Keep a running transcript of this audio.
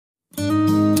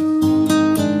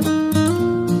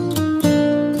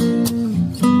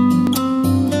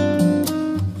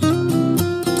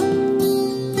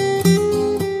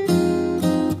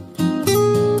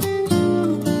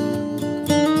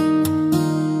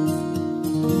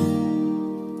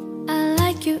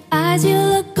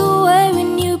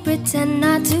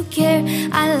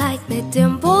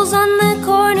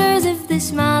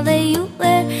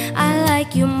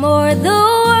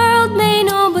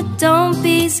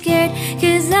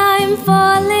I'm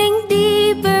falling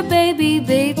deeper, baby,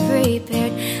 be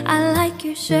prepared. I like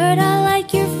your shirt, I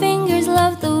like your fingers,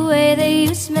 love the way that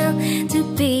you smell. To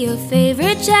be your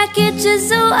favorite jacket just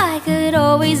so I could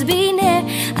always be near.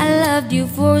 I loved you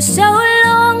for so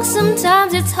long,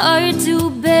 sometimes it's hard to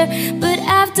bear. But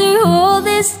after all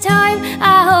this time,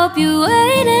 I hope you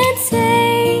wait and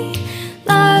say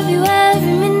love you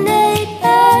every minute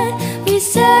every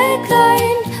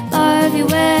second. Love you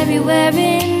everywhere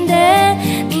in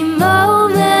every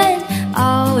moment.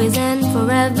 Always and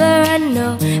forever, I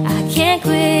know I can't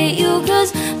quit you,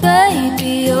 cause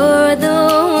baby, you're the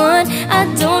one. I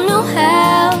don't know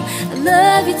how I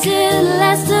love you till the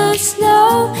last of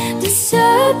snow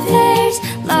disappears.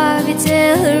 Love you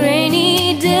till a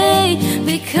rainy day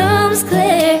becomes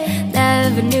clear.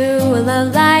 Never knew a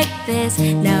love like this.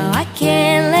 Now